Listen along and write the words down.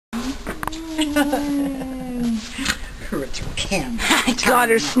Richard Kim. I got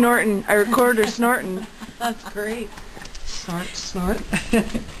her snorting. I recorded her snorting. That's great. Snort, snort.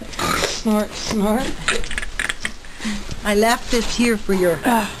 Snort, snort. I left this here for your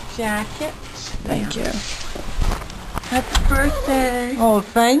jacket. Thank you. Happy birthday. Oh,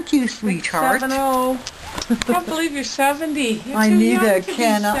 thank you, sweetheart. 70. I can't believe you're 70. You're I too neither young to be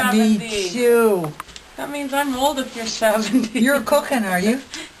cannot 70. be too. That means I'm old if you're 70. You're cooking, are you?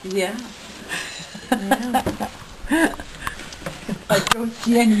 Yeah. I don't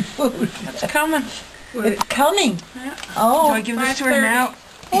see any food. It's coming. It's coming. Yeah. Oh, Do I give this to her now?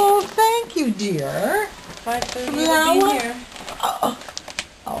 oh, thank you, dear. 5:30 Now will what? be here.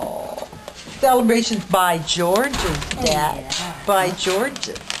 Oh, celebrations by George's, Dad. yeah. By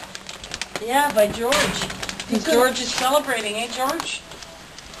George's. Yeah, by George. George is celebrating, eh, George?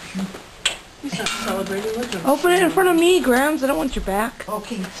 He's not celebrating with him. Open it in front of me, Grams. I don't want your back.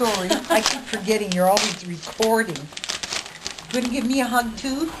 Okay, sorry. I keep forgetting you're always recording. Gonna give me a hug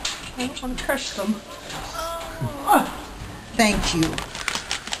too? I don't want to crush them. Thank you.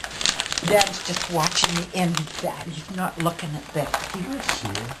 Dad's just watching the end of that. He's not looking at that.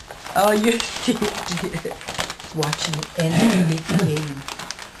 Oh, you see it, dear. He's watching the end of the game.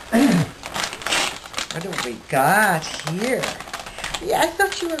 What do we got here? Yeah, I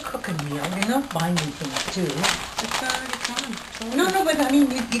thought you were cooking meal. You're not buying me things too. It's already gone. No, but I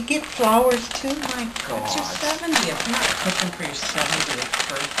mean, you get flowers too? My God. It's your 70th. I'm not cooking for your 70th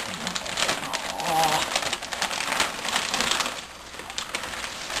birthday. Oh.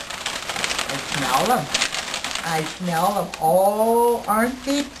 I smell them. I smell them. Oh, aren't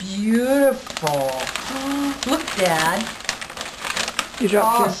they beautiful? Look, Dad. You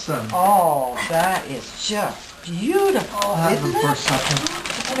dropped Awesome. Oh, that is just beautiful. Have Isn't them for a it? second.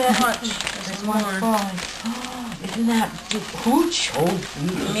 How much? There's one falling. Oh, isn't that who chose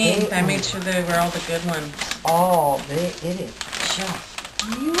these? Me. They I made are- sure they were all the good ones. Oh, it is just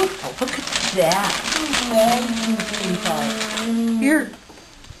beautiful. Look at that. Thank you, sweetheart. Here.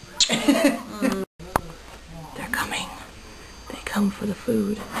 They're coming. They come for the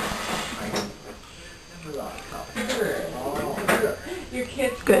food. Your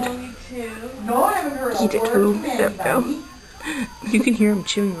kids Good. call you too. No, I haven't heard a Eat it word too. from There we go. anybody. You can hear them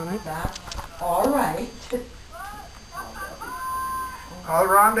chewing on it. That's all right. Oh,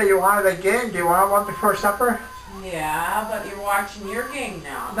 Rhonda, you wanted a game? Do you want one before supper? Yeah, but you're watching your game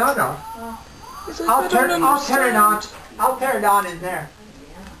now. No. I'll turn it on. I'll turn it on in there.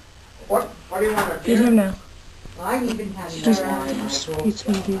 What do you want to Feed do? him now. I even had Just eat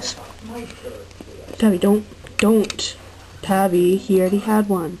some of these. Tabby, don't. Tabby, he already had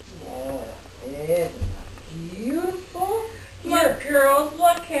one. It's beautiful. Look, girls,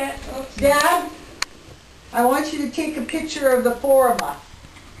 look at. Dad, I want you to take a picture of the four of us.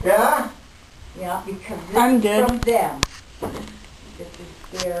 Yeah? Yeah, because this I'm is good. from them. This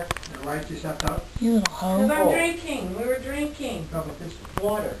is their Light yourself up. You little hoe. Oh. I'm drinking. We were drinking. No, but this,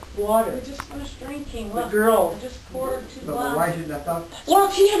 water. We just finished drinking. The Look, girl. I just poured 2 no, but glasses. light yourself up. Well,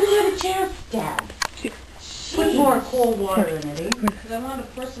 she hasn't had a chance, Dad. Put more cold water in it, eh? Because I want to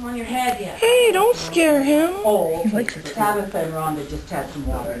pour some on your head yet. Hey, don't scare him. Oh, okay. likes it. Tabitha and Rhonda just had some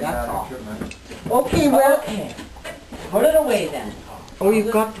water, that's all. Minutes. Okay, well, okay. Put it away then. Oh,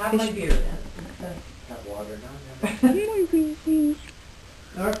 you've got Have my beer then. Got water down there.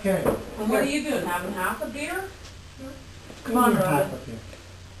 Okay. And what are you doing? Having half a beer? Come on, Half Rhonda. of you.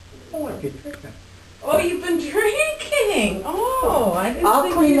 Oh, I keep drinking. Oh, you've been drinking. Oh, I didn't I'll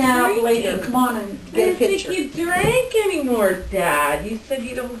think clean you that up drank. later. Come on and I get a didn't think picture. you drank anymore, Dad. You said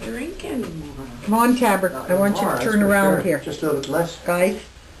you don't drink anymore. Come on, Tabert. I want you to That's turn for around sure. here. Just a little bit less. Guys,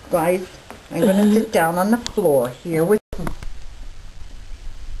 I'm gonna sit down on the floor here with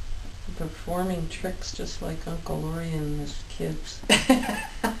Performing tricks just like Uncle Laurie and his kids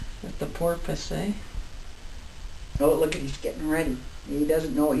with the porpoise, eh? Oh, look at he's getting ready. He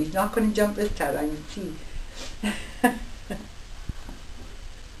doesn't know. He's not going to jump this time. I can see.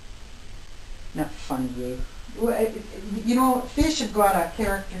 Not funny, eh? Well, you know, fish have got a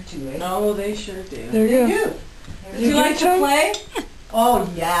character too, eh? Oh, they sure do. There They you go. do. Did you like to play?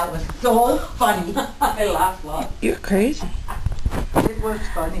 Oh, yeah, it was so funny. I laughed a lot. You're crazy. It was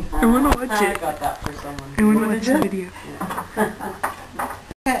funny. I want to watch I it. got that for someone. I want to watch the video.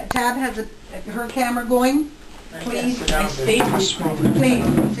 Tab has her camera going. Please, I stayed with you.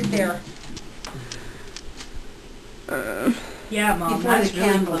 please, sit there. Yeah, Mom, Before that's the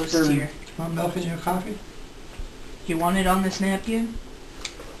really candles close burn. here. Want milk in your coffee? You want it on this napkin?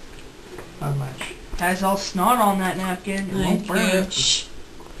 Not much. Has all snot on that napkin. It won't burn. Shh.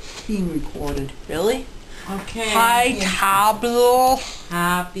 Being recorded. Really? Okay. Hi, Tablo.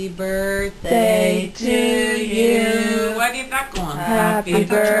 Happy birthday to you. What have you got going? Happy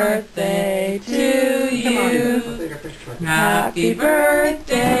birthday to Come on, you. I'll take a picture of you. Happy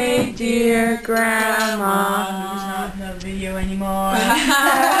birthday, dear Grandma. Not in the video anymore.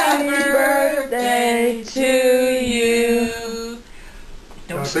 Happy birthday to you.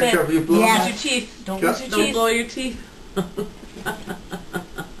 Got a picture of you blowing Yes. Lose your teeth. Don't Yeah. lose your Don't teeth. blow your teeth.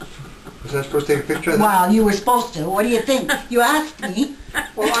 Was I supposed to take a picture of that? Well, you were supposed to. What do you think? You asked me.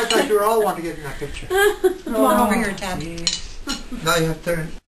 Well, I thought you were all wanting to get in that picture. Come on over here, Tabby. Now you have to turn.